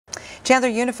Chandler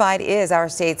Unified is our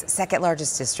state's second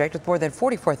largest district with more than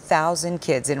 44,000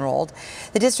 kids enrolled.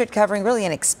 The district covering really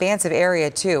an expansive area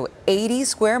too, 80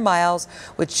 square miles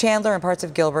with Chandler and parts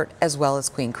of Gilbert as well as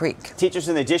Queen Creek. Teachers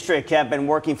in the district have been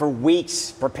working for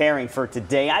weeks preparing for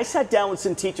today. I sat down with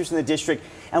some teachers in the district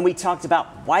and we talked about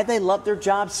why they love their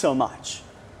jobs so much.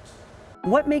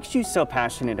 What makes you so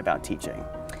passionate about teaching?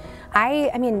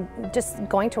 I mean, just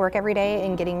going to work every day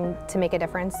and getting to make a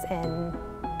difference in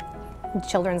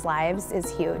children's lives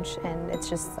is huge, and it's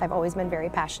just, I've always been very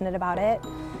passionate about it.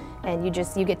 And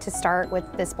you get to start with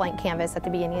this blank canvas at the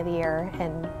beginning of the year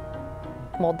and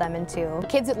mold them into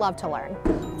kids that love to learn.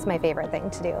 It's my favorite thing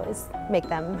to do, is make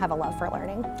them have a love for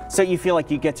learning. So you feel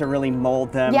like you get to really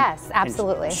mold them? Yes,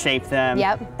 absolutely. And shape them.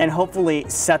 Yep. And hopefully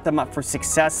set them up for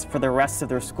success for the rest of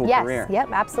their school career. Yes, yep,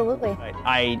 absolutely.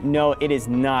 I know it is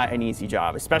not an easy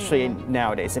job, especially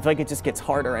nowadays. I feel like it just gets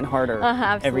harder and harder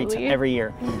every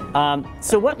year.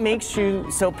 So what makes you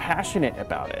so passionate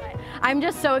about it? I'm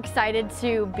just so excited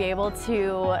to be able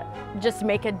to just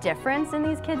make a difference in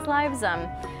these kids' lives.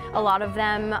 A lot of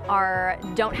them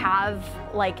don't have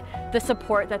like the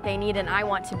support that they need, and I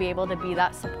want to be able to be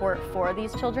that support for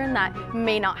these children that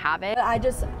may not have it. I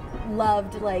just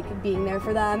loved being there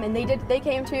for them, and they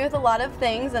came to me with a lot of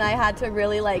things, and I had to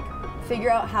really figure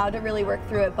out how to really work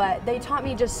through it, but they taught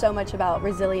me just so much about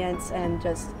resilience, and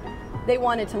just they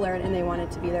wanted to learn and they wanted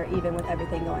to be there even with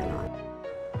everything going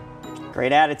on.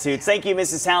 Great attitudes. Thank you,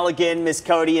 Mrs. Halligan, Miss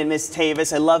Cody, and Miss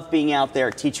Tavis. I loved being out there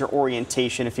at teacher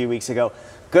orientation a few weeks ago.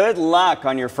 Good luck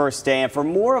on your first day. And for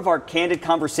more of our candid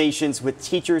conversations with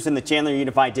teachers in the Chandler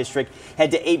Unified District,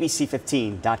 head to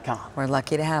abc15.com. We're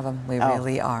lucky to have them. We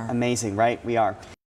really are. Amazing, right? We are.